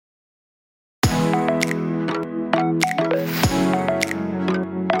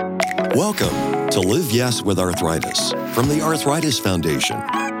Welcome to Live Yes with Arthritis from the Arthritis Foundation.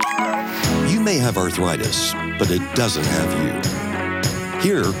 You may have arthritis, but it doesn't have you.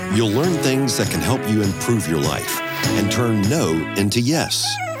 Here, you'll learn things that can help you improve your life and turn no into yes.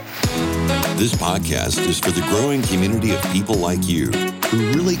 This podcast is for the growing community of people like you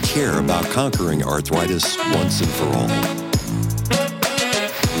who really care about conquering arthritis once and for all.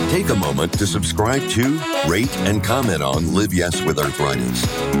 Take a moment to subscribe to, rate, and comment on Live Yes with Arthritis,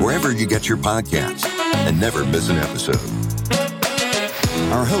 wherever you get your podcasts, and never miss an episode.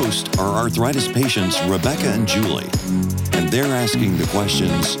 Our hosts are arthritis patients Rebecca and Julie, and they're asking the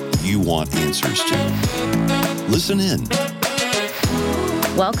questions you want answers to. Listen in.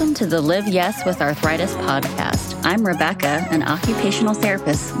 Welcome to the Live Yes with Arthritis podcast. I'm Rebecca, an occupational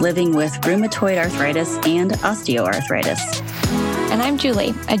therapist living with rheumatoid arthritis and osteoarthritis. And I'm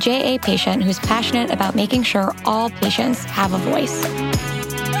Julie, a JA patient who's passionate about making sure all patients have a voice.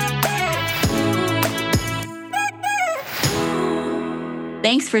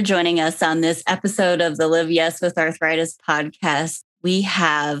 Thanks for joining us on this episode of the Live Yes with Arthritis podcast. We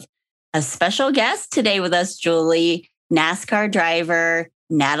have a special guest today with us, Julie, NASCAR driver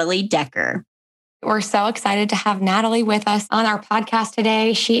Natalie Decker. We're so excited to have Natalie with us on our podcast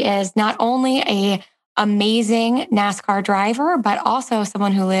today. She is not only an amazing NASCAR driver, but also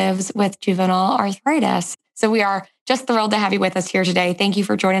someone who lives with juvenile arthritis. So we are just thrilled to have you with us here today. Thank you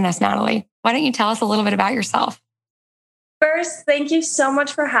for joining us, Natalie. Why don't you tell us a little bit about yourself? First, thank you so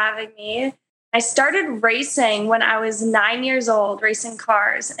much for having me. I started racing when I was 9 years old, racing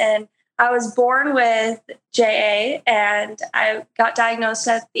cars, and I was born with JA, and I got diagnosed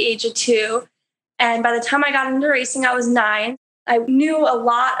at the age of 2. And by the time I got into racing, I was 9. I knew a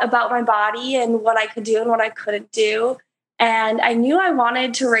lot about my body and what I could do and what I couldn't do. And I knew I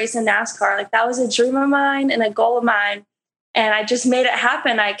wanted to race in NASCAR. Like, that was a dream of mine and a goal of mine. And I just made it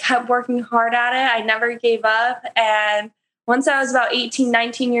happen. I kept working hard at it. I never gave up. And once I was about 18,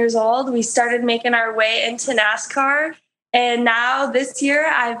 19 years old, we started making our way into NASCAR. And now this year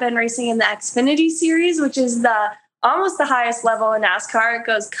I've been racing in the Xfinity series, which is almost the highest level in NASCAR. It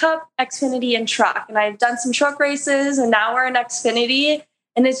goes Cup, Xfinity, and Truck. And I've done some truck races, and now we're in Xfinity.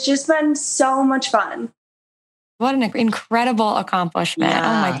 And it's just been so much fun. What an incredible accomplishment. Yeah.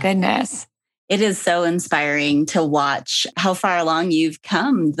 Oh, my goodness. It is so inspiring to watch how far along you've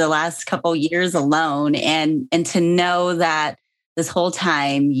come the last couple years alone, and to know that this whole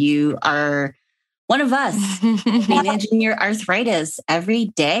time you are one of us managing your arthritis every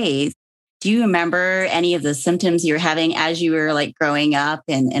day. Do you remember any of the symptoms you were having as you were growing up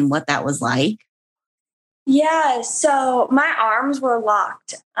and what that was like? Yeah, so my arms were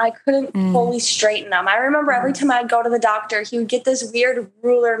locked. I couldn't fully straighten them. I remember every time I'd go to the doctor, he would get this weird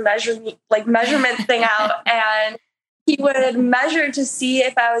ruler measurement thing out, and he would measure to see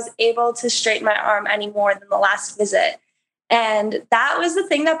if I was able to straighten my arm any more than the last visit. And that was the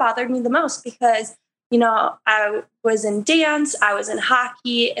thing that bothered me the most because, I was in dance, I was in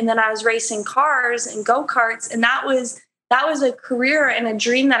hockey, and then I was racing cars and go-karts, and that was a career and a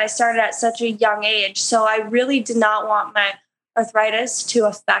dream that I started at such a young age. So I really did not want my arthritis to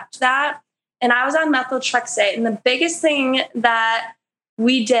affect that. And I was on methotrexate. And the biggest thing that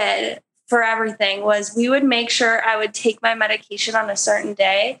we did for everything was we would make sure I would take my medication on a certain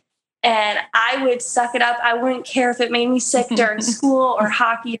day. And I would suck it up. I wouldn't care if it made me sick during school or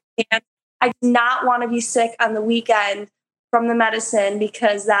hockey. I did not want to be sick on the weekend from the medicine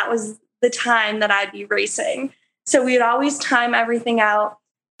because that was the time that I'd be racing. So we would always time everything out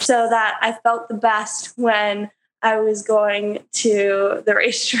so that I felt the best when I was going to the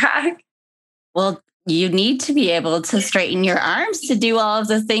racetrack. Well, you need to be able to straighten your arms to do all of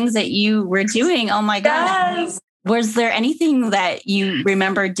the things that you were doing. Oh my God. Yes. Was there anything that you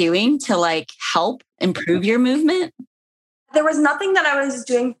remember doing to help improve your movement? There was nothing that I was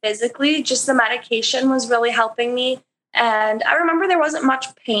doing physically, just the medication was really helping me. And I remember there wasn't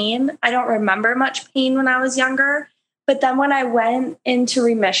much pain. I don't remember much pain when I was younger. But then when I went into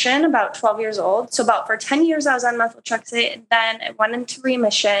remission, about 12 years old, so for 10 years I was on methotrexate, and then I went into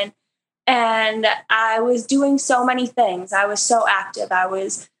remission, and I was doing so many things. I was so active. I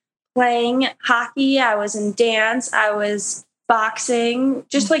was playing hockey. I was in dance. I was boxing,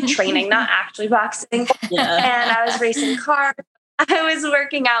 just training, not actually boxing. Yeah. And I was racing cars. I was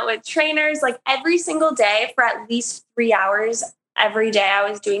working out with trainers every single day for at least 3 hours every day. I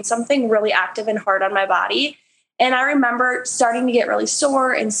was doing something really active and hard on my body. And I remember starting to get really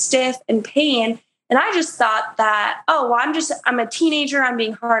sore and stiff and pain. And I just thought that, I'm a teenager. I'm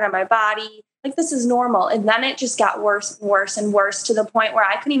being hard on my body. This is normal. And then it just got worse and worse and worse to the point where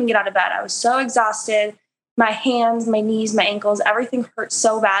I couldn't even get out of bed. I was so exhausted, my hands, my knees, my ankles, everything hurt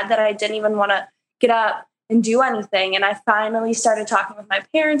so bad that I didn't even want to get up and do anything. And I finally started talking with my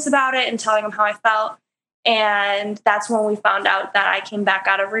parents about it and telling them how I felt. And that's when we found out that I came back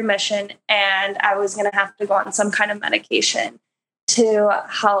out of remission and I was going to have to go on some kind of medication to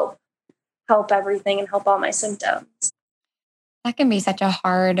help everything and help all my symptoms. That can be such a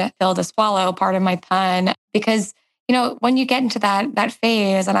hard pill to swallow, pardon my pun, because, when you get into that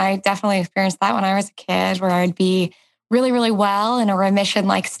phase, and I definitely experienced that when I was a kid, where I'd be really, really well in a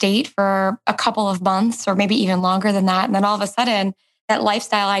remission-like state for a couple of months or maybe even longer than that. And then all of a sudden, that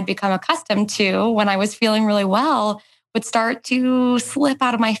lifestyle I'd become accustomed to when I was feeling really well would start to slip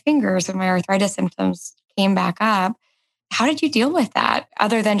out of my fingers when my arthritis symptoms came back up. How did you deal with that,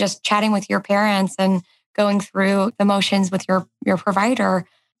 other than just chatting with your parents and going through the motions with your provider?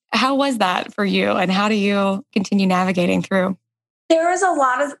 How was that for you, and how do you continue navigating through? There was a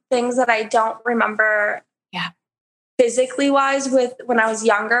lot of things that I don't remember physically wise with when I was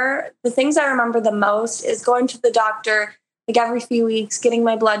younger. The things I remember the most is going to the doctor like every few weeks, getting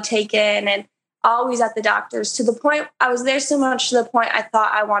my blood taken, and always at the doctor's, to the point I was there so much to the point I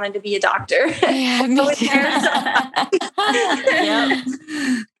thought I wanted to be a doctor. Yeah, me too. Yep.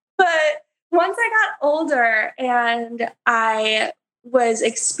 But once I got older and I was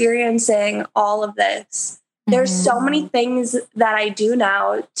experiencing all of this, there's so many things that I do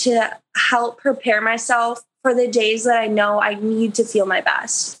now to help prepare myself for the days that I know I need to feel my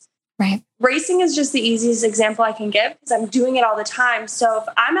best. Right. Racing is just the easiest example I can give because I'm doing it all the time. So if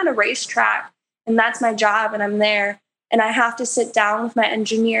I'm at a racetrack and that's my job and I'm there and I have to sit down with my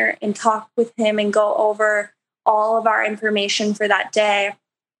engineer and talk with him and go over all of our information for that day,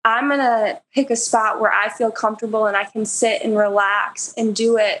 I'm going to pick a spot where I feel comfortable and I can sit and relax and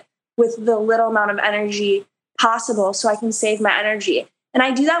do it with the little amount of energy possible so I can save my energy. And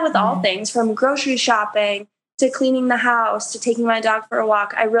I do that with all things, from grocery shopping to cleaning the house to taking my dog for a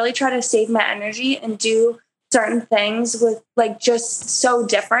walk. I really try to save my energy and do certain things with like just so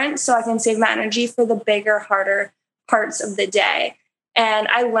different so I can save my energy for the bigger, harder parts of the day. And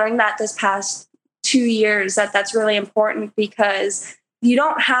I learned that this past 2 years that's really important, because you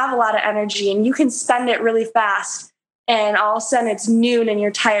don't have a lot of energy and you can spend it really fast. And all of a sudden it's noon and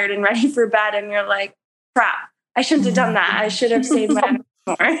you're tired and ready for bed. And you're like, crap, I shouldn't have done that. I should have saved my energy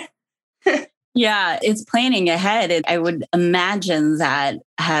more. Yeah, it's planning ahead. I would imagine that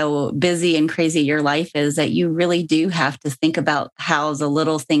how busy and crazy your life is, that you really do have to think about how the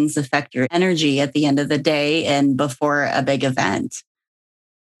little things affect your energy at the end of the day and before a big event.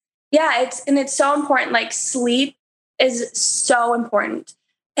 Yeah, it's so important. Like sleep is so important.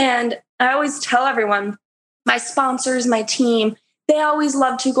 And I always tell everyone, my sponsors, my team, they always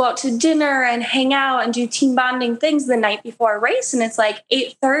love to go out to dinner and hang out and do team bonding things the night before a race. And it's like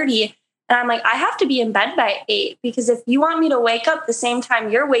 8:30. And I'm like, I have to be in bed by 8, because if you want me to wake up the same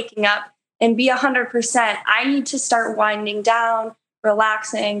time you're waking up and be 100%, I need to start winding down,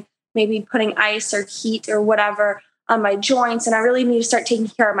 relaxing, maybe putting ice or heat or whatever on my joints. And I really need to start taking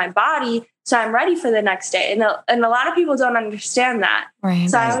care of my body so I'm ready for the next day. And a lot of people don't understand that. Right.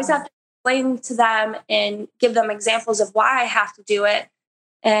 So I always have to explain to them and give them examples of why I have to do it.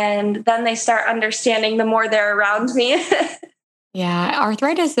 And then they start understanding the more they're around me. Yeah,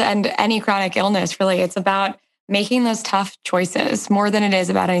 arthritis and any chronic illness, really, it's about making those tough choices more than it is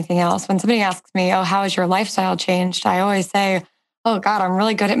about anything else. When somebody asks me, oh, how has your lifestyle changed? I always say, oh God, I'm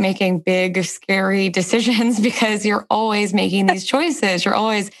really good at making big, scary decisions, because you're always making these choices. You're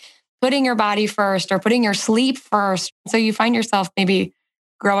always putting your body first or putting your sleep first. So you find yourself maybe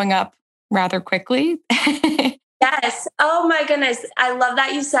growing up rather quickly. Yes. Oh my goodness. I love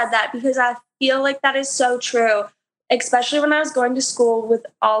that you said that, because I feel like that is so true. Especially when I was going to school with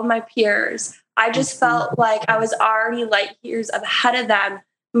all my peers, I just felt like I was already light years ahead of them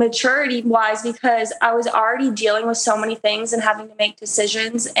maturity wise, because I was already dealing with so many things and having to make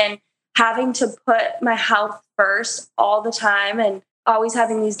decisions and having to put my health first all the time and always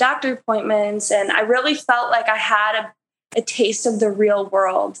having these doctor appointments. And I really felt like I had a taste of the real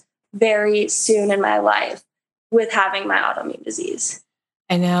world very soon in my life with having my autoimmune disease.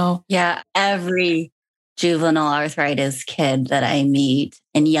 I know. Yeah, every juvenile arthritis kid that I meet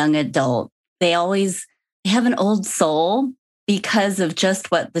and young adult, they have an old soul because of just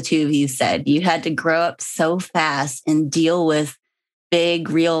what the two of you said. You had to grow up so fast and deal with big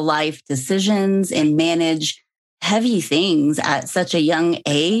real life decisions and manage heavy things at such a young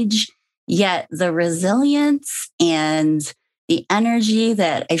age. Yet the resilience and the energy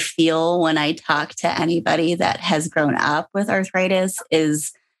that I feel when I talk to anybody that has grown up with arthritis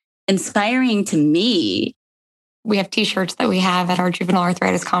is inspiring to me. we have t-shirts that we have at our juvenile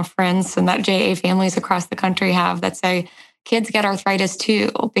arthritis conference and that JA families across the country have that say kids get arthritis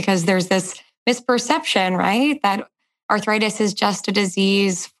too, because there's this misperception, right? That arthritis is just a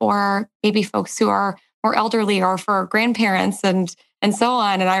disease for maybe folks who are more elderly or for grandparents and so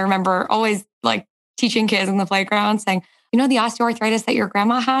on. And I remember always like teaching kids in the playground saying, the osteoarthritis that your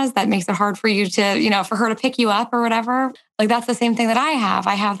grandma has that makes it hard for you to, for her to pick you up or whatever. Like that's the same thing that I have.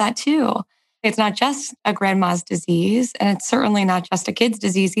 I have that too. It's not just a grandma's disease, and it's certainly not just a kid's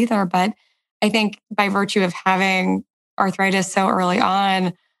disease either. But I think by virtue of having arthritis so early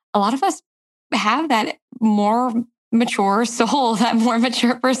on, a lot of us have that more mature soul, that more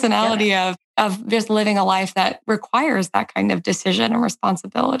mature personality of just living a life that requires that kind of decision and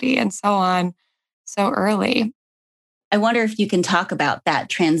responsibility and so on so early. I wonder if you can talk about that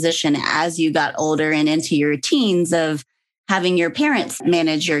transition as you got older and into your teens of having your parents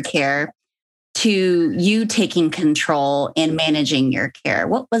manage your care to you taking control and managing your care.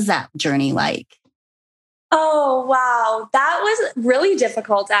 What was that journey like? Oh, wow. That was really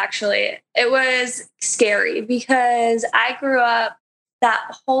difficult, actually. It was scary because I grew up that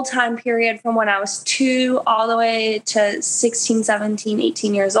whole time period from when I was 2 all the way to 16, 17,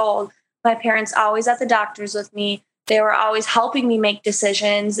 18 years old. My parents always at the doctors with me. They were always helping me make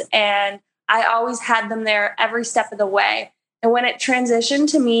decisions, and I always had them there every step of the way. And when it transitioned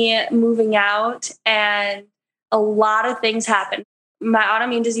to me moving out and a lot of things happened, my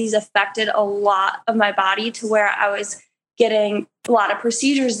autoimmune disease affected a lot of my body to where I was getting a lot of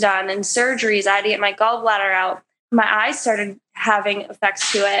procedures done and surgeries. I had to get my gallbladder out. My eyes started having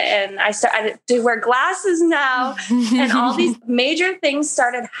effects to it. And I started to wear glasses now. And all these major things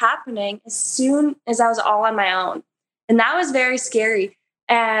started happening as soon as I was all on my own. And that was very scary.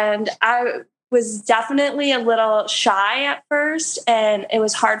 And I was definitely a little shy at first. And it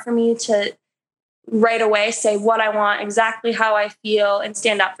was hard for me to right away say what I want, exactly how I feel, and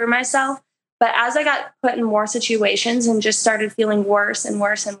stand up for myself. But as I got put in more situations and just started feeling worse and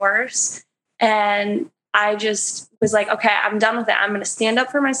worse and worse, and I just was like, okay, I'm done with it. I'm going to stand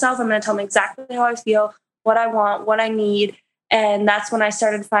up for myself. I'm going to tell them exactly how I feel, what I want, what I need. And that's when I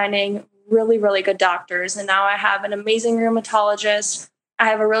started finding really, really good doctors. And now I have an amazing rheumatologist. I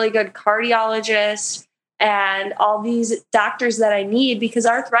have a really good cardiologist and all these doctors that I need, because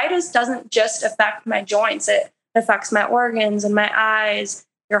arthritis doesn't just affect my joints. It affects my organs and my eyes,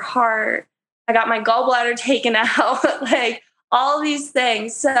 your heart. I got my gallbladder taken out, like all these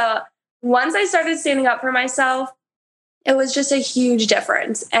things. So once I started standing up for myself, it was just a huge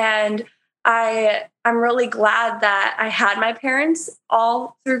difference. And I'm really glad that I had my parents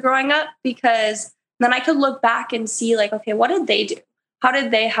all through growing up, because then I could look back and see like, okay, what did they do? How did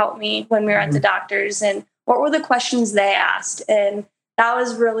they help me when we were at the doctors? And what were the questions they asked? And that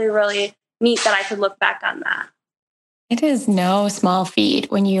was really, really neat that I could look back on that. It is no small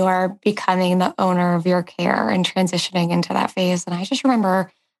feat when you are becoming the owner of your care and transitioning into that phase. And I just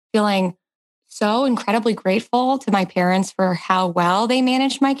remember feeling so incredibly grateful to my parents for how well they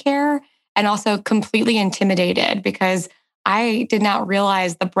managed my care, and also completely intimidated because I did not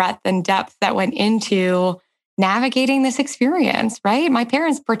realize the breadth and depth that went into navigating this experience, right? My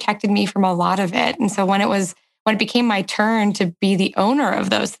parents protected me from a lot of it. And so when it became my turn to be the owner of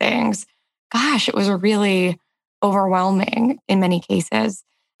those things, gosh, it was really overwhelming in many cases.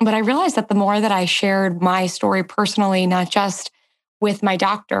 But I realized that the more that I shared my story personally, not just with my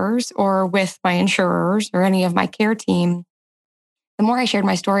doctors or with my insurers or any of my care team, the more I shared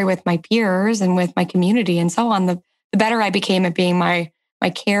my story with my peers and with my community and so on, the better I became at being my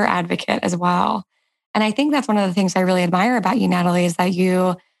care advocate as well. And I think that's one of the things I really admire about you, Natalie, is that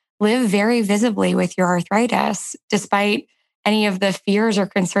you live very visibly with your arthritis, despite any of the fears or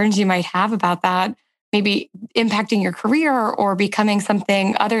concerns you might have about that, maybe impacting your career or becoming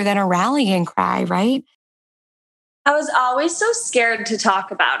something other than a rallying cry, right? I was always so scared to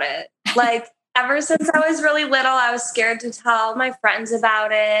talk about it. Like ever since I was really little, I was scared to tell my friends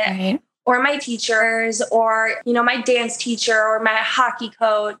about it, right, or my teachers, or, my dance teacher or my hockey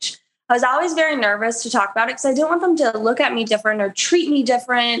coach. I was always very nervous to talk about it because I didn't want them to look at me different or treat me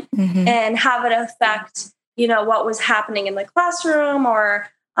different and have it affect, what was happening in the classroom or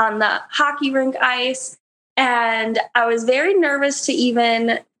on the hockey rink ice. And I was very nervous to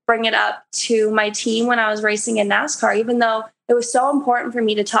even bring it up to my team when I was racing in NASCAR, even though it was so important for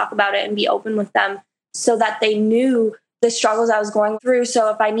me to talk about it and be open with them so that they knew the struggles I was going through. So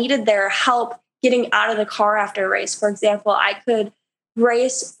if I needed their help getting out of the car after a race, for example, I could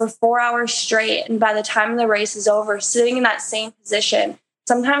race for 4 hours straight. And by the time the race is over, sitting in that same position,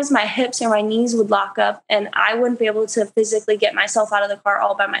 sometimes my hips or my knees would lock up and I wouldn't be able to physically get myself out of the car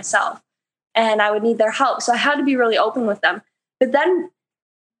all by myself. and I would need their help. So I had to be really open with them. But then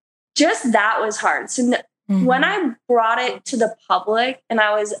just that was hard. So when I brought it to the public and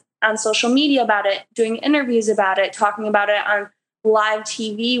I was on social media about it, doing interviews about it, talking about it on live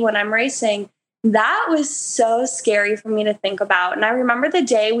TV when I'm racing, that was so scary for me to think about. And I remember the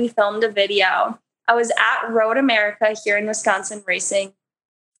day we filmed a video. I was at Road America here in Wisconsin racing.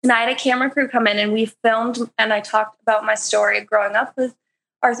 And I had a camera crew come in and we filmed, and I talked about my story of growing up with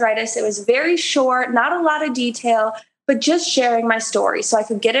arthritis. It was very short, not a lot of detail, but just sharing my story so I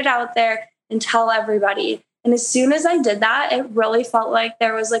could get it out there and tell everybody. And as soon as I did that, it really felt like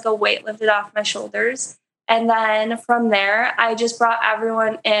there was like a weight lifted off my shoulders. And then from there, I just brought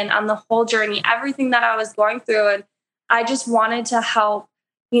everyone in on the whole journey, everything that I was going through. And I just wanted to help,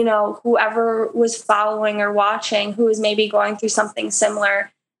 you know, whoever was following or watching who was maybe going through something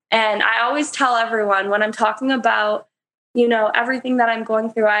similar. And I always tell everyone when I'm talking about, you know, everything that I'm going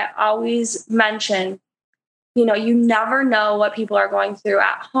through, I always mention, you know, you never know what people are going through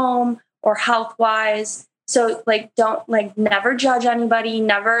at home or health wise. So like, don't like never judge anybody,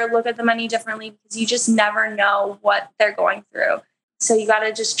 never look at them any differently, because you just never know what they're going through. So you got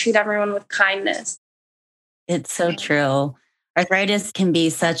to just treat everyone with kindness. It's so true. Arthritis can be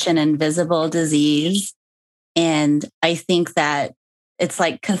such an invisible disease. And I think that it's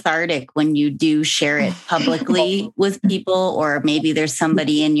like cathartic when you do share it publicly with people, or maybe there's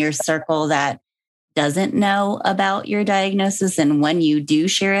somebody in your circle that doesn't know about your diagnosis. And when you do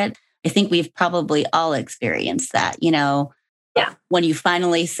share it, I think we've probably all experienced that, you know, when you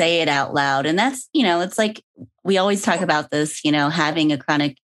finally say it out loud. And that's, you know, it's like, we always talk about this, you know, having a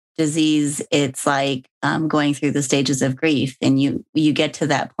chronic disease, it's like going through the stages of grief, and you get to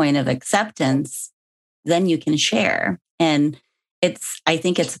that point of acceptance, then you can share. And I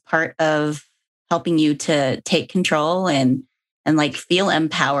think it's a part of helping you to take control and like feel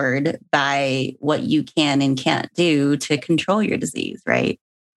empowered by what you can and can't do to control your disease, right?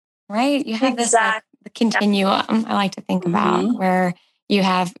 Right. You have this the continuum I like to think about, where you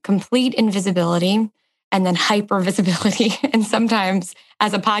have complete invisibility and then hyper visibility. And sometimes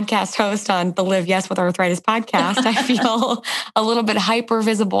as a podcast host on the Live Yes with Arthritis podcast, I feel a little bit hyper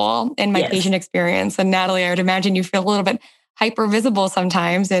visible in my patient experience. And Natalie, I would imagine you feel a little bit hyper visible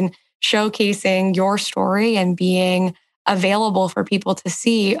sometimes in showcasing your story and being available for people to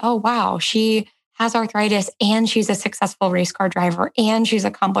see, oh, wow, she has arthritis and she's a successful race car driver and she's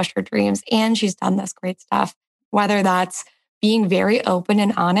accomplished her dreams and she's done this great stuff. Whether that's being very open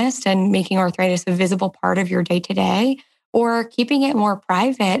and honest and making arthritis a visible part of your day-to-day, or keeping it more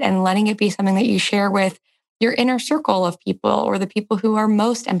private and letting it be something that you share with your inner circle of people or the people who are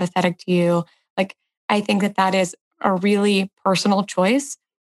most empathetic to you. Like, I think that is a really personal choice.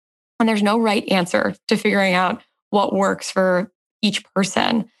 And there's no right answer to figuring out what works for each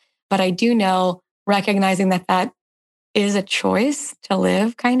person. But I do know, recognizing that is a choice to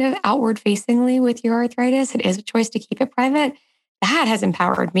live kind of outward facingly with your arthritis. It is a choice to keep it private. That has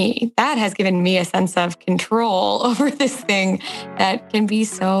empowered me. That has given me a sense of control over this thing that can be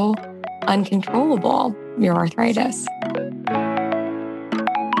so uncontrollable, your arthritis.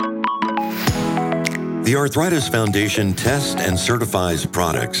 The Arthritis Foundation tests and certifies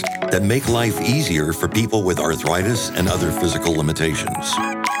products that make life easier for people with arthritis and other physical limitations.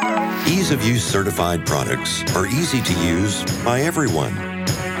 Ease of use certified products are easy to use by everyone.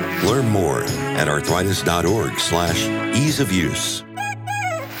 Learn more at arthritis.org/ease of use.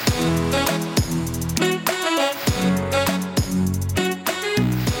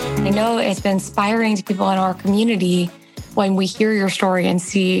 I know it's been inspiring to people in our community when we hear your story and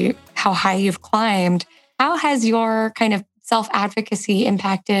see how high you've climbed. How has your kind of self-advocacy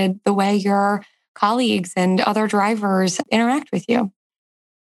impacted the way your colleagues and other drivers interact with you?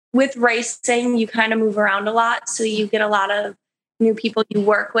 With racing, you kind of move around a lot. So you get a lot of new people you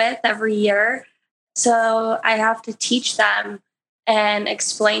work with every year. So I have to teach them and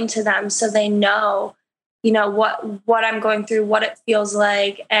explain to them so they know, you know, what I'm going through, what it feels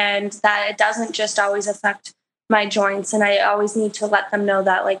like, and that it doesn't just always affect my joints. And I always need to let them know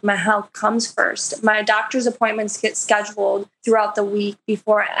that like my health comes first. My doctor's appointments get scheduled throughout the week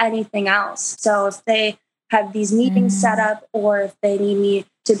before anything else. So if they have these meetings set up, or if they need me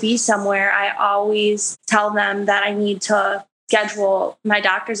to be somewhere, I always tell them that I need to schedule my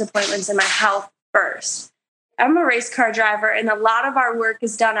doctor's appointments and my health first. I'm a race car driver, and a lot of our work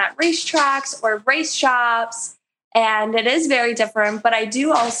is done at racetracks or race shops, and it is very different. But I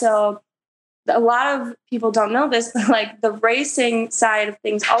do also, a lot of people don't know this, but like the racing side of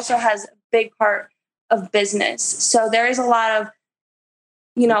things also has a big part of business. So there is a lot of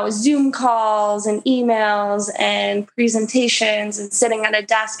Zoom calls and emails and presentations and sitting at a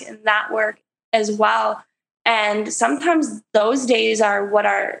desk and that work as well. And sometimes those days are what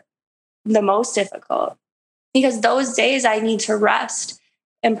are the most difficult, because those days I need to rest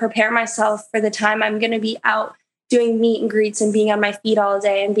and prepare myself for the time I'm going to be out doing meet and greets and being on my feet all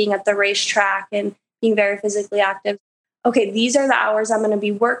day and being at the racetrack and being very physically active. Okay, these are the hours I'm going to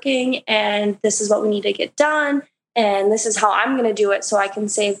be working, and this is what we need to get done. And this is how I'm going to do it so I can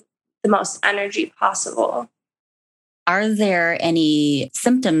save the most energy possible. Are there any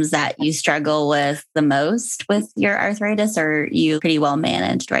symptoms that you struggle with the most with your arthritis, or are you pretty well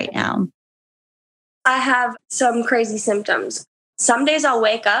managed right now? I have some crazy symptoms. Some days I'll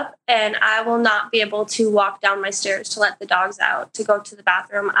wake up and I will not be able to walk down my stairs to let the dogs out, to go to the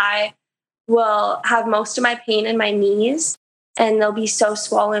bathroom. I will have most of my pain in my knees, and they'll be so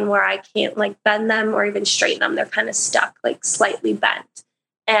swollen where I can't bend them or even straighten them. They're kind of stuck, slightly bent.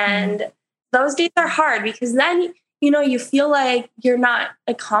 And those days are hard, because then, you feel like you're not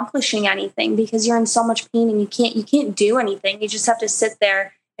accomplishing anything because you're in so much pain and you can't do anything. You just have to sit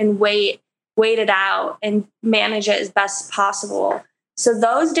there and wait it out and manage it as best as possible. So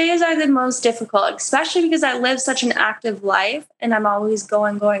those days are the most difficult, especially because I live such an active life and I'm always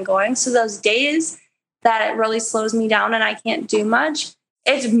going. So those days that it really slows me down and I can't do much,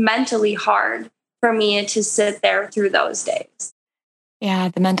 it's mentally hard for me to sit there through those days. Yeah,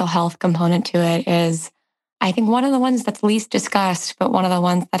 the mental health component to it is, I think, one of the ones that's least discussed, but one of the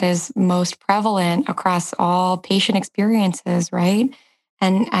ones that is most prevalent across all patient experiences, right?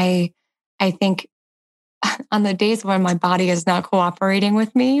 And I think on the days when my body is not cooperating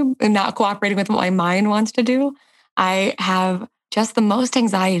with me and not cooperating with what my mind wants to do, I have just the most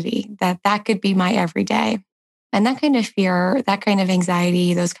anxiety that could be my everyday. And that kind of fear, that kind of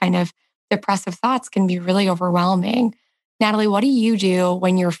anxiety, those kind of depressive thoughts can be really overwhelming. Natalie, what do you do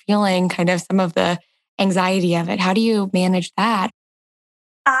when you're feeling kind of some of the anxiety of it? How do you manage that?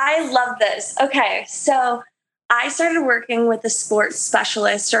 I love this. Okay, so I started working with a sports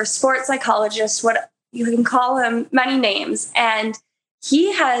specialist or sports psychologist, what you can call him, many names. And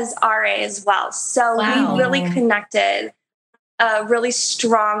he has RA as well. So Wow. we really connected a really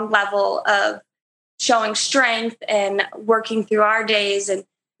strong level of showing strength and working through our days.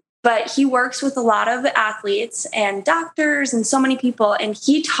 But he works with a lot of athletes and doctors and so many people. And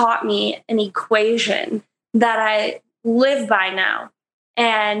he taught me an equation that I live by now.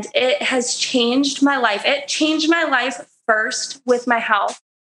 And it has changed my life. It changed my life first with my health.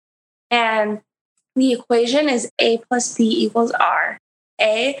 And the equation is A plus B equals R.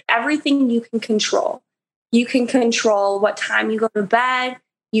 A, everything you can control. You can control what time you go to bed.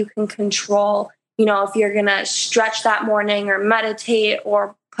 You can control, if you're going to stretch that morning or meditate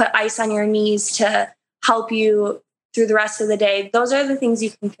or put ice on your knees to help you through the rest of the day. Those are the things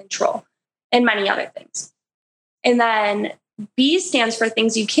you can control, and many other things. And then B stands for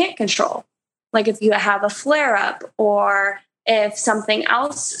things you can't control. Like if you have a flare up, or if something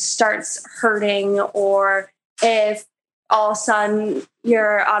else starts hurting, or if all of a sudden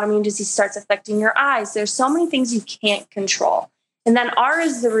your autoimmune disease starts affecting your eyes. There's so many things you can't control. And then R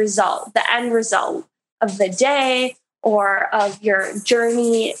is the result, the end result of the day or of your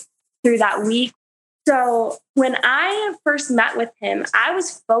journey through that week. So when I first met with him, I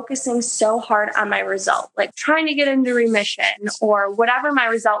was focusing so hard on my result, like trying to get into remission or whatever my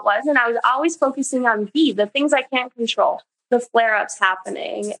result was. And I was always focusing on B, the things I can't control, the flare-ups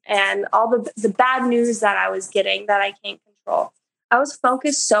happening and all the bad news that I was getting that I can't control. I was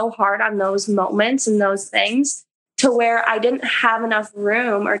focused so hard on those moments and those things to where I didn't have enough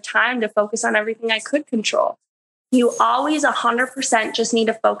room or time to focus on everything I could control. You always 100% just need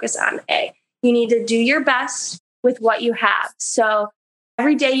to focus on A. You need to do your best with what you have. So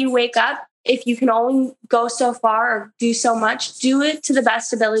every day you wake up, if you can only go so far or do so much, do it to the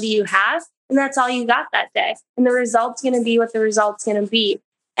best ability you have. And that's all you got that day. And the result's going to be what the result's going to be.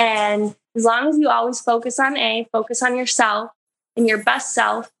 And as long as you always focus on A, focus on yourself and your best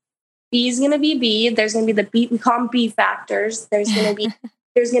self, B is going to be B. There's going to be the B, we call them B factors. There's going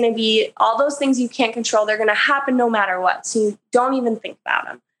to be all those things you can't control. They're going to happen no matter what. So you don't even think about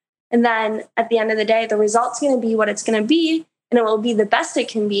them. And then at the end of the day, the result's going to be what it's going to be. And it will be the best it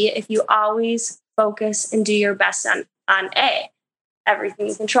can be if you always focus and do your best on A, everything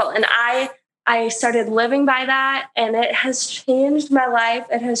you control. And I started living by that, and it has changed my life.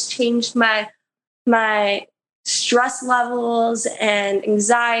 It has changed my stress levels and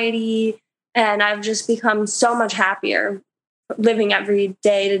anxiety. And I've just become so much happier living every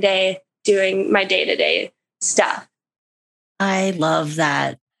day to day, doing my day-to-day stuff. I love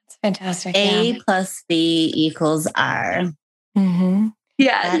that. Fantastic. A plus B equals R. Mm-hmm.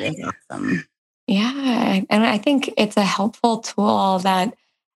 Yeah. That is awesome. Yeah. And I think it's a helpful tool that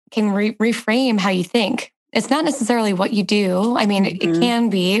can reframe how you think. It's not necessarily what you do. I mean, it can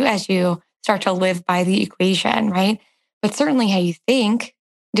be as you start to live by the equation, right? But certainly how you think.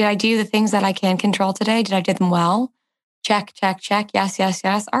 Did I do the things that I can control today? Did I do them well? Check, check, check. Yes, yes,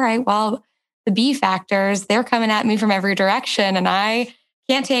 yes. All right. Well, the B factors, they're coming at me from every direction, and I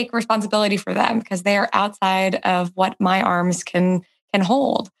can't take responsibility for them because they are outside of what my arms can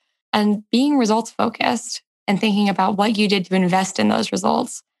hold. And being results focused and thinking about what you did to invest in those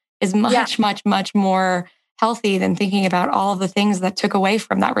results is much, much, much more healthy than thinking about all of the things that took away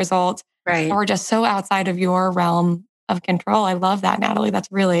from that result or just so outside of your realm of control. I love that, Natalie. That's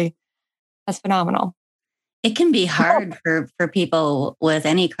phenomenal. It can be hard for people with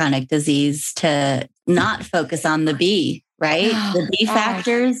any chronic disease to not focus on the B, right? The B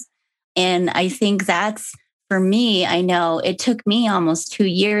factors. And I think that's, for me, I know it took me almost 2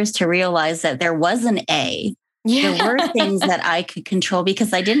 years to realize that there was an A. Yeah. There were things that I could control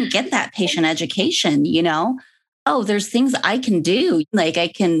because I didn't get that patient education, Oh, there's things I can do. Like I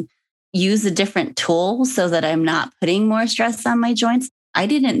can use a different tool so that I'm not putting more stress on my joints. I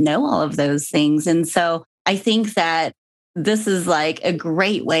didn't know all of those things. And so I think that this is like a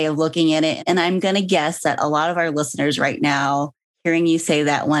great way of looking at it. And I'm going to guess that a lot of our listeners right now, hearing you say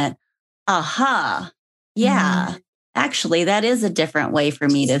that, went, aha, yeah, actually, that is a different way for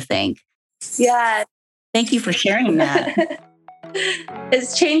me to think. Yeah. Thank you for sharing that.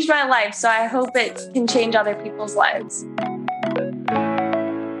 It's changed my life, so I hope it can change other people's lives.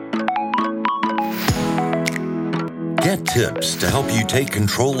 Get tips to help you take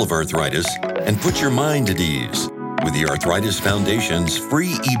control of arthritis and put your mind at ease with the Arthritis Foundation's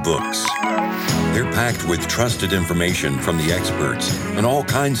free ebooks. They're packed with trusted information from the experts on all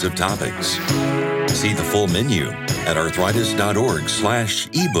kinds of topics. See the full menu at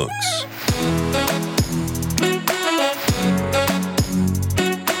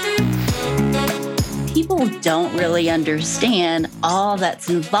arthritis.org/ebooks. People don't really understand all that's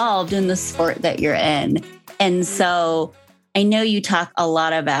involved in the sport that you're in. And so I know you talk a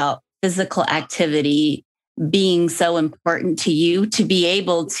lot about physical activity being so important to you to be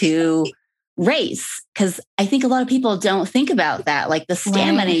able to race, because I think a lot of people don't think about that, like the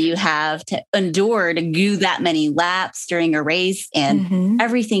stamina you have to endure to do that many laps during a race and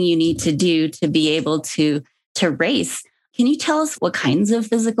everything you need to do to be able to race. Can you tell us what kinds of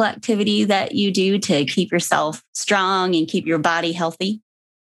physical activity that you do to keep yourself strong and keep your body healthy?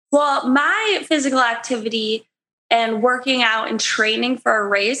 Well, my physical activity and working out and training for a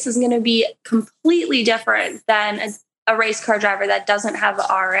race is going to be completely different than a race car driver that doesn't have an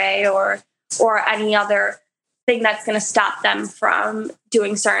RA or any other thing that's going to stop them from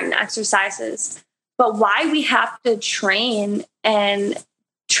doing certain exercises. But why we have to train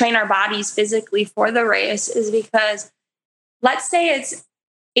our bodies physically for the race is because let's say it's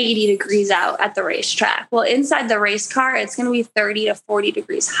 80 degrees out at the racetrack. Well, inside the race car, it's going to be 30 to 40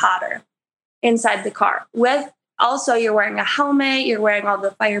 degrees hotter inside the car. Also, you're wearing a helmet, you're wearing all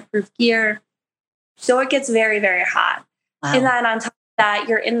the fireproof gear. So it gets very, very hot. Wow. And then on top of that,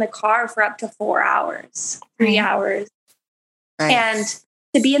 you're in the car for up to 4 hours, 3 hours. Right. And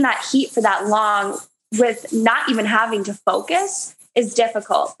to be in that heat for that long with not even having to focus is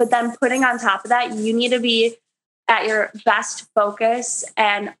difficult. But then putting on top of that, you need to be at your best focus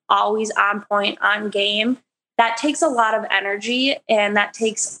and always on point, on game. That takes a lot of energy and that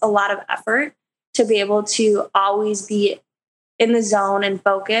takes a lot of effort to be able to always be in the zone and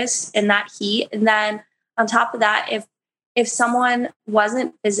focused in that heat. And then on top of that, if someone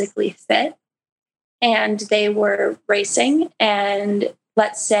wasn't physically fit and they were racing and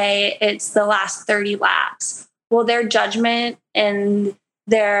let's say it's the last 30 laps, well, their judgment and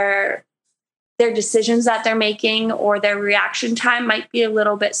their decisions that they're making or their reaction time might be a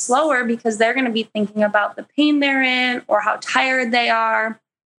little bit slower because they're going to be thinking about the pain they're in or how tired they are.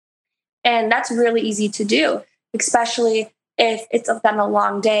 And that's really easy to do, especially if it's been a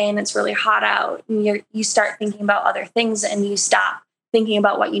long day and it's really hot out and you start thinking about other things and you stop thinking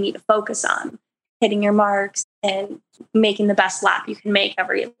about what you need to focus on, hitting your marks and making the best lap you can make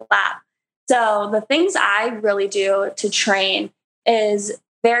every lap. So the things I really do to train is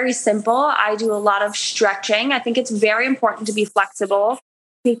very simple. I do a lot of stretching. I think it's very important to be flexible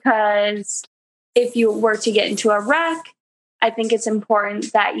because if you were to get into a wreck, I think it's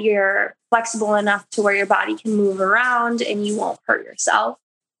important that you're flexible enough to where your body can move around and you won't hurt yourself.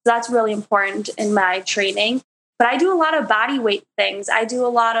 So that's really important in my training. But I do a lot of body weight things. I do a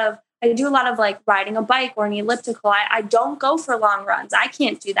lot of like riding a bike or an elliptical. I don't go for long runs. I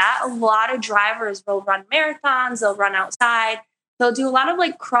can't do that. A lot of drivers will run marathons. They'll run outside. They'll do a lot of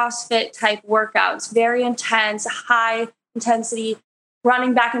like CrossFit type workouts, very intense, high intensity,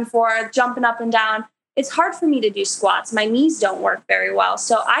 running back and forth, jumping up and down. It's hard for me to do squats. My knees don't work very well.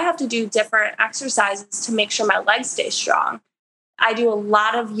 So I have to do different exercises to make sure my legs stay strong. I do a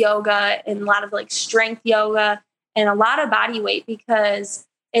lot of yoga and a lot of like strength yoga and a lot of body weight because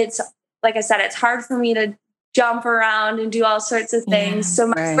it's, like I said, it's hard for me to jump around and do all sorts of things. So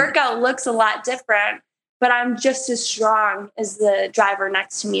my workout looks a lot different, but I'm just as strong as the driver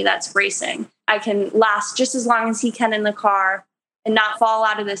next to me that's racing. I can last just as long as he can in the car and not fall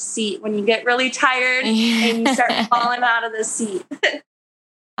out of the seat when you get really tired and you start falling out of the seat.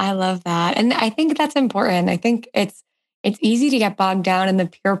 I love that. And I think that's important. I think it's easy to get bogged down in the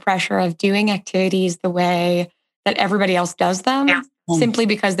peer pressure of doing activities the way that everybody else does them, simply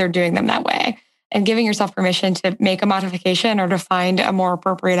because they're doing them that way. And giving yourself permission to make a modification or to find a more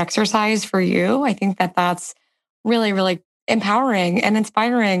appropriate exercise for you. I think that that's really, really empowering and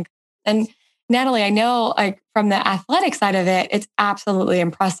inspiring. And Natalie, I know like from the athletic side of it, it's absolutely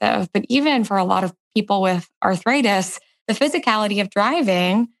impressive. But even for a lot of people with arthritis, the physicality of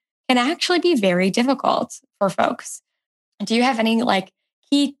driving can actually be very difficult for folks. Do you have any like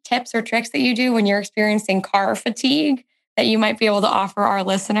key tips or tricks that you do when you're experiencing car fatigue that you might be able to offer our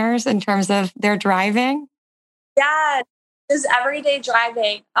listeners in terms of their driving? Yeah, just everyday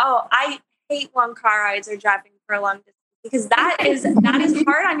driving. Oh, I hate long car rides or driving for a long distance because that is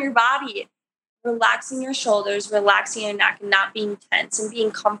hard on your body. Relaxing your shoulders, relaxing your neck, and not being tense and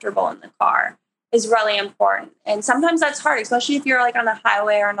being comfortable in the car is really important. And sometimes that's hard, especially if you're like on a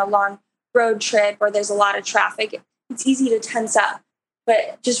highway or on a long road trip where there's a lot of traffic. It's easy to tense up,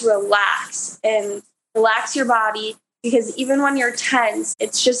 but just relax and relax your body because even when you're tense,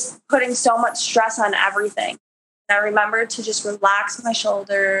 it's just putting so much stress on everything. And I remember to just relax my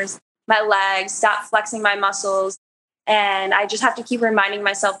shoulders, my legs, stop flexing my muscles. And I just have to keep reminding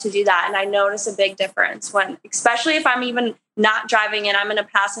myself to do that. And I notice a big difference when, especially if I'm even not driving and I'm in a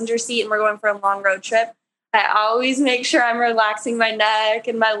passenger seat and we're going for a long road trip, I always make sure I'm relaxing my neck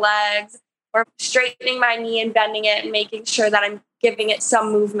and my legs or straightening my knee and bending it and making sure that I'm giving it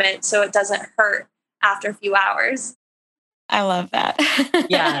some movement so it doesn't hurt after a few hours. I love that.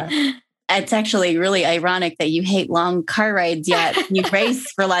 Yeah. It's actually really ironic that you hate long car rides, yet you race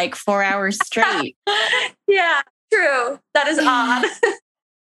for like 4 hours straight. Yeah. True. That is odd.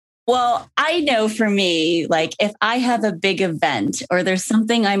 Well, I know for me, like if I have a big event or there's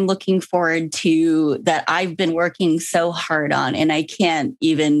something I'm looking forward to that I've been working so hard on and I can't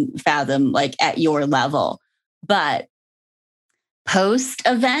even fathom like at your level, but post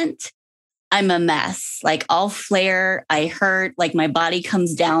event, I'm a mess. Like I'll flare, I hurt, like my body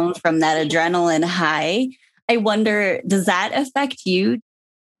comes down from that adrenaline high. I wonder, does that affect you?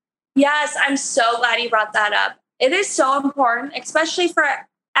 Yes, I'm so glad you brought that up. It is so important, especially for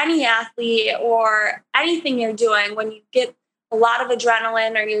any athlete or anything you're doing when you get a lot of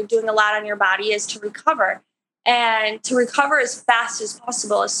adrenaline or you're doing a lot on your body is to recover. And to recover as fast as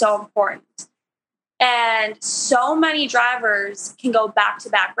possible is so important. And so many drivers can go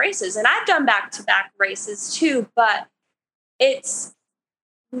back-to-back races. And I've done back-to-back races too, but it's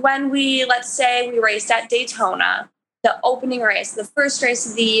when let's say we raced at Daytona, the opening race, the first race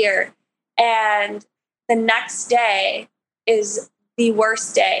of the year, and the next day is the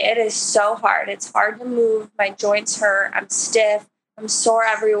worst day. It is so hard. It's hard to move. My joints hurt. I'm stiff. I'm sore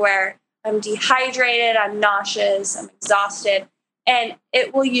everywhere. I'm dehydrated. I'm nauseous. I'm exhausted. And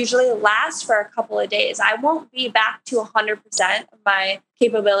it will usually last for a couple of days. I won't be back to 100% of my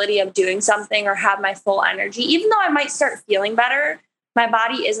capability of doing something or have my full energy. Even though I might start feeling better, my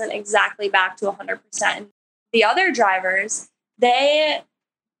body isn't exactly back to 100%. The other drivers, they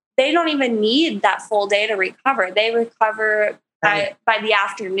don't even need that full day to recover. They recover by the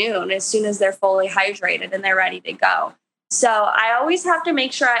afternoon as soon as they're fully hydrated and they're ready to go. So I always have to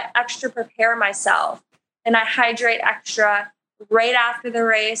make sure I extra prepare myself and I hydrate extra. Right after the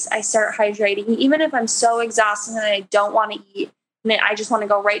race, I start hydrating. Even if I'm so exhausted and I don't want to eat and I just want to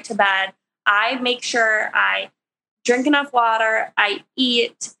go right to bed, I make sure I drink enough water, I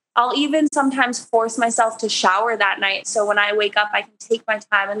eat. I'll even sometimes force myself to shower that night. So when I wake up, I can take my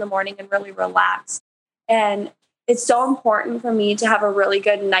time in the morning and really relax. And it's so important for me to have a really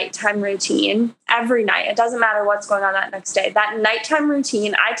good nighttime routine every night. It doesn't matter what's going on that next day. That nighttime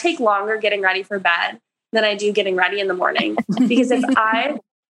routine, I take longer getting ready for bed than I do getting ready in the morning. Because if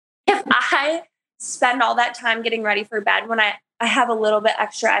I spend all that time getting ready for bed, when I have a little bit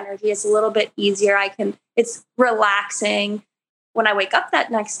extra energy, it's a little bit easier. It's relaxing. When I wake up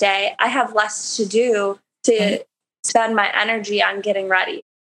that next day, I have less to do to spend my energy on getting ready.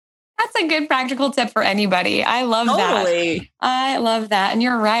 That's a good practical tip for anybody. I love Totally. that. I love that. And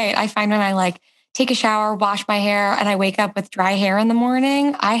you're right. I find when I like take a shower, wash my hair, and I wake up with dry hair in the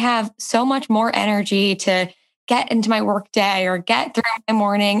morning, I have so much more energy to get into my work day or get through my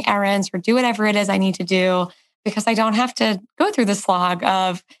morning errands or do whatever it is I need to do because I don't have to go through the slog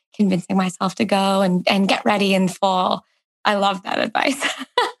of convincing myself to go and get ready in full. I love that advice.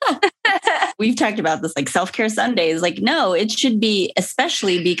 We've talked about this like self-care Sundays. Like, no, it should be,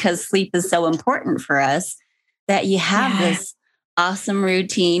 especially because sleep is so important for us, that you have this awesome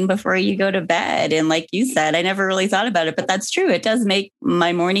routine before you go to bed. And like you said, I never really thought about it, but that's true. It does make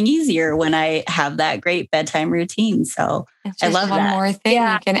my morning easier when I have that great bedtime routine. So I love one that. more thing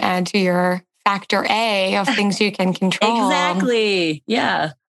you can add to your factor A of things you can control. Exactly.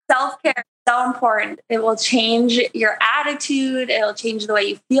 Yeah. Self-care is so important. It will change your attitude. It'll change the way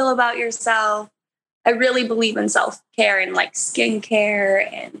you feel about yourself. I really believe in self-care and like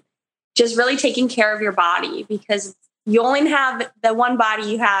skincare and just really taking care of your body, because you only have the one body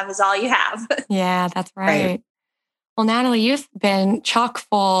you have is all you have. Yeah, that's right. Well, Natalie, you've been chock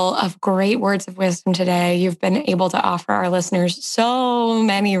full of great words of wisdom today. You've been able to offer our listeners so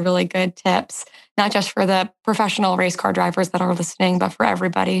many really good tips, not just for the professional race car drivers that are listening, but for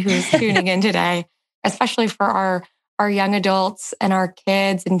everybody who's tuning in today, especially for our young adults and our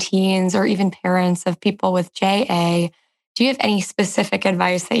kids and teens, or even parents of people with JA. Do you have any specific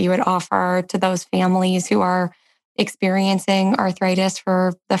advice that you would offer to those families who are experiencing arthritis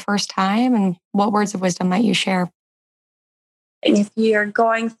for the first time? And what words of wisdom might you share? And if you're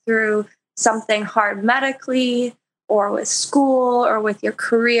going through something hard medically or with school or with your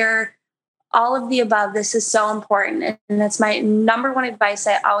career, all of the above, this is so important. And that's my number one advice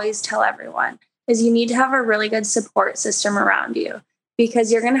I always tell everyone is you need to have a really good support system around you,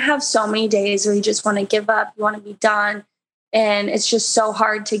 because you're going to have so many days where you just want to give up, you want to be done. And it's just so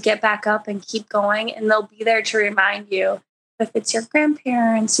hard to get back up and keep going. And they'll be there to remind you, if it's your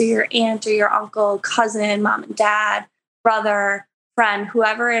grandparents or your aunt or your uncle, cousin, mom and dad, brother, friend,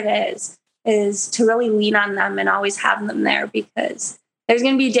 whoever it is to really lean on them and always have them there, because there's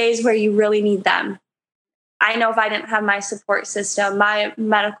going to be days where you really need them. I know if I didn't have my support system, my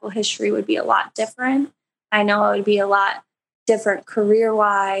medical history would be a lot different. I know it would be a lot different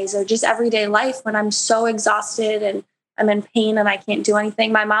career-wise or just everyday life when I'm so exhausted and I'm in pain and I can't do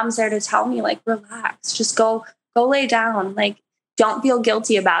anything. My mom's there to tell me, like, relax, just go lay down. Like, don't feel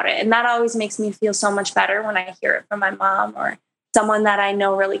guilty about it. And that always makes me feel so much better when I hear it from my mom or someone that I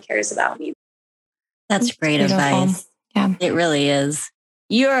know really cares about me. That's great advice. Yeah, it really is.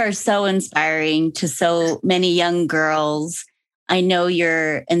 You are so inspiring to so many young girls. I know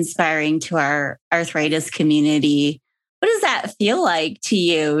you're inspiring to our arthritis community. What does that feel like to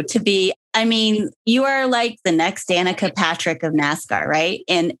you to be? I mean, you are like the next Danica Patrick of NASCAR, right?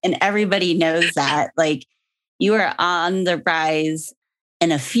 And everybody knows that. Like, you are on the rise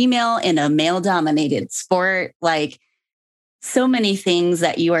in a male-dominated sport. Like, so many things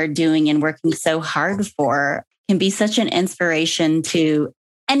that you are doing and working so hard for can be such an inspiration to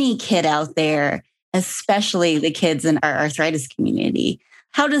any kid out there, especially the kids in our arthritis community.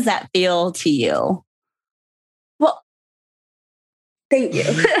 How does that feel to you? Well, thank you.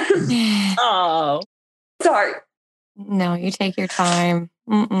 Oh, sorry. No, you take your time.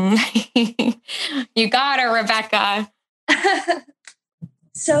 You got her, Rebecca.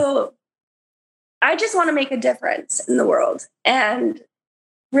 So I just want to make a difference in the world. And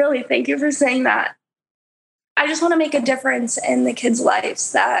really, thank you for saying that. I just want to make a difference in the kids'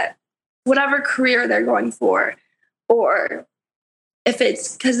 lives, that whatever career they're going for, or if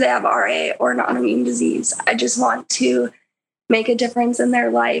it's because they have RA or an autoimmune disease, I just want to make a difference in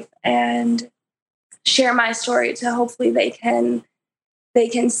their life and share my story to hopefully they can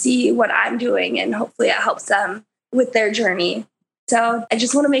see what I'm doing, and hopefully it helps them with their journey. So I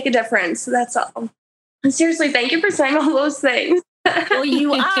just want to make a difference. That's all. And seriously, thank you for saying all those things. Well,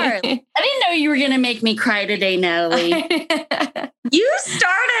 you are. I didn't know you were going to make me cry today, Natalie. You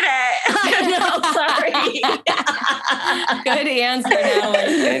started it. I know, sorry. Good answer,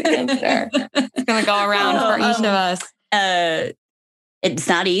 Natalie. Good answer. It's going to go around for each of us. It's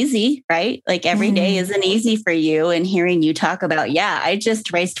not easy, right? Like, every day isn't easy for you. And hearing you talk about, I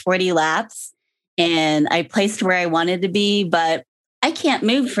just raced 40 laps and I placed where I wanted to be, but I can't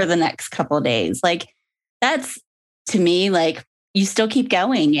move for the next couple of days. Like, that's, to me, like, you still keep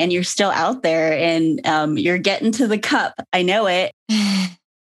going and you're still out there and you're getting to the cup. I know it.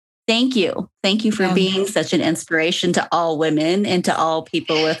 Thank you. Thank you for being such an inspiration to all women and to all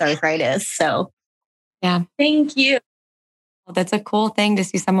people with arthritis. So, thank you. Well, that's a cool thing to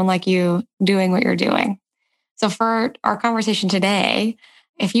see someone like you doing what you're doing. So for our conversation today,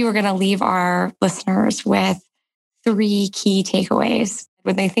 if you were going to leave our listeners with 3 key takeaways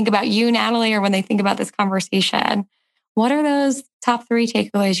when they think about you, Natalie, or when they think about this conversation, what are those top 3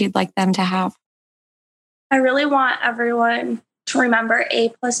 takeaways you'd like them to have? I really want everyone to remember A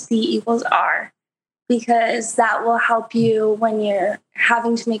plus B equals R, because that will help you when you're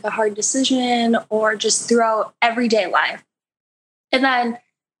having to make a hard decision or just throughout everyday life. And then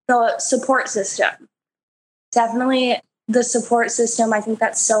the support system. Definitely the support system. I think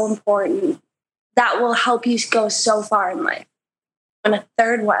that's so important. That will help you go so far in life. And a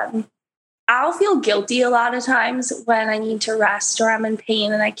third one, I'll feel guilty a lot of times when I need to rest or I'm in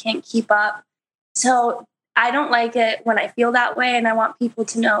pain and I can't keep up. So I don't like it when I feel that way. And I want people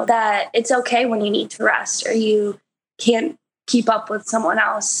to know that it's okay when you need to rest or you can't keep up with someone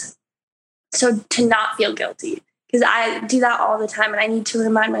else. So to not feel guilty, because I do that all the time. And I need to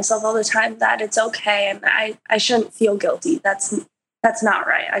remind myself all the time that it's okay. And I shouldn't feel guilty. That's not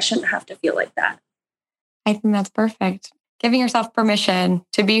right. I shouldn't have to feel like that. I think that's perfect. Giving yourself permission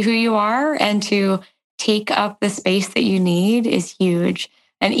to be who you are and to take up the space that you need is huge.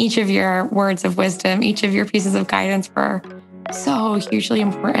 And each of your words of wisdom, each of your pieces of guidance were so hugely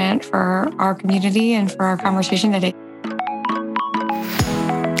important for our community and for our conversation today.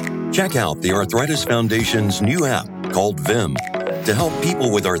 Check out the Arthritis Foundation's new app called Vim to help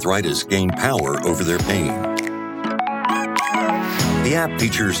people with arthritis gain power over their pain. The app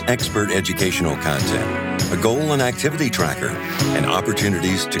features expert educational content, a goal and activity tracker, and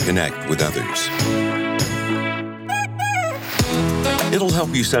opportunities to connect with others. It'll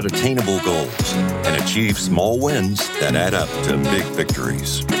help you set attainable goals and achieve small wins that add up to big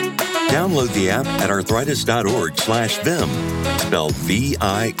victories. Download the app at arthritis.org/Vim, spelled VIM.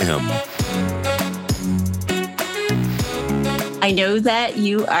 I know that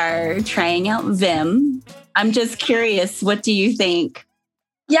you are trying out Vim. I'm just curious, what do you think?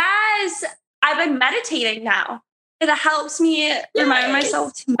 Yes, I've been meditating now. It helps me remind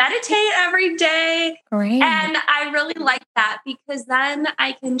myself to meditate every day. Great. And I really like that because then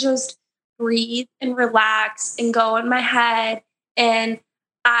I can just breathe and relax and go in my head. And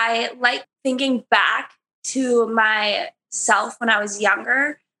I like thinking back to myself when I was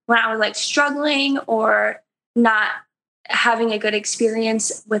younger, when I was like struggling or not having a good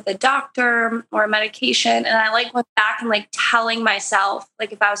experience with a doctor or a medication. And I like went back and like telling myself,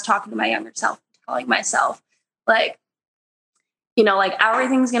 like if I was talking to my younger self, telling myself, like, you know, like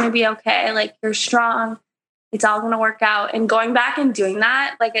everything's going to be okay. Like you're strong. It's all going to work out. And going back and doing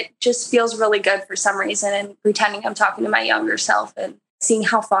that, like it just feels really good for some reason. And pretending I'm talking to my younger self and seeing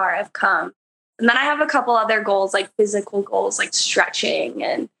how far I've come. And then I have a couple other goals, like physical goals, like stretching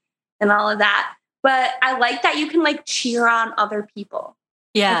and all of that. But I like that you can like cheer on other people.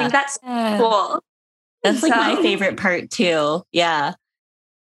 Yeah. I think that's cool. That's like my favorite part too. Yeah.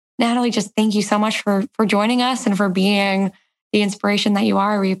 Natalie, just thank you so much for joining us and for being the inspiration that you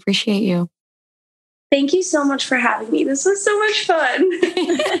are. We appreciate you. Thank you so much for having me. This was so much fun.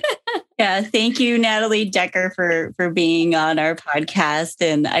 Yeah. Thank you, Natalie Decker, for being on our podcast.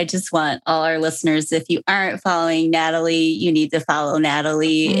 And I just want all our listeners, if you aren't following Natalie, you need to follow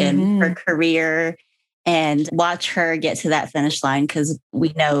Natalie in her career and watch her get to that finish line, because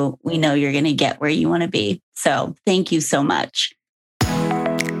we know you're going to get where you want to be. So thank you so much.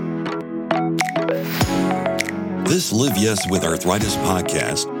 This Live Yes with Arthritis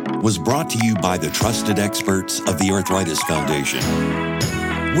podcast was brought to you by the trusted experts of the Arthritis Foundation.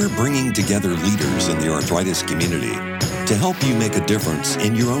 We're bringing together leaders in the arthritis community to help you make a difference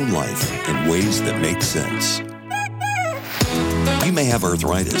in your own life in ways that make sense. You may have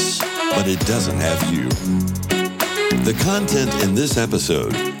arthritis, but it doesn't have you. The content in this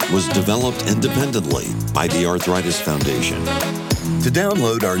episode was developed independently by the Arthritis Foundation. To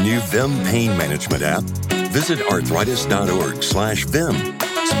download our new Vim pain management app, visit arthritis.org/Vim,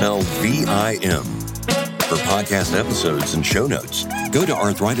 spelled VIM. For podcast episodes and show notes, go to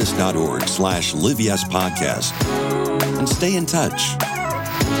arthritis.org/LiveYesPodcast and stay in touch.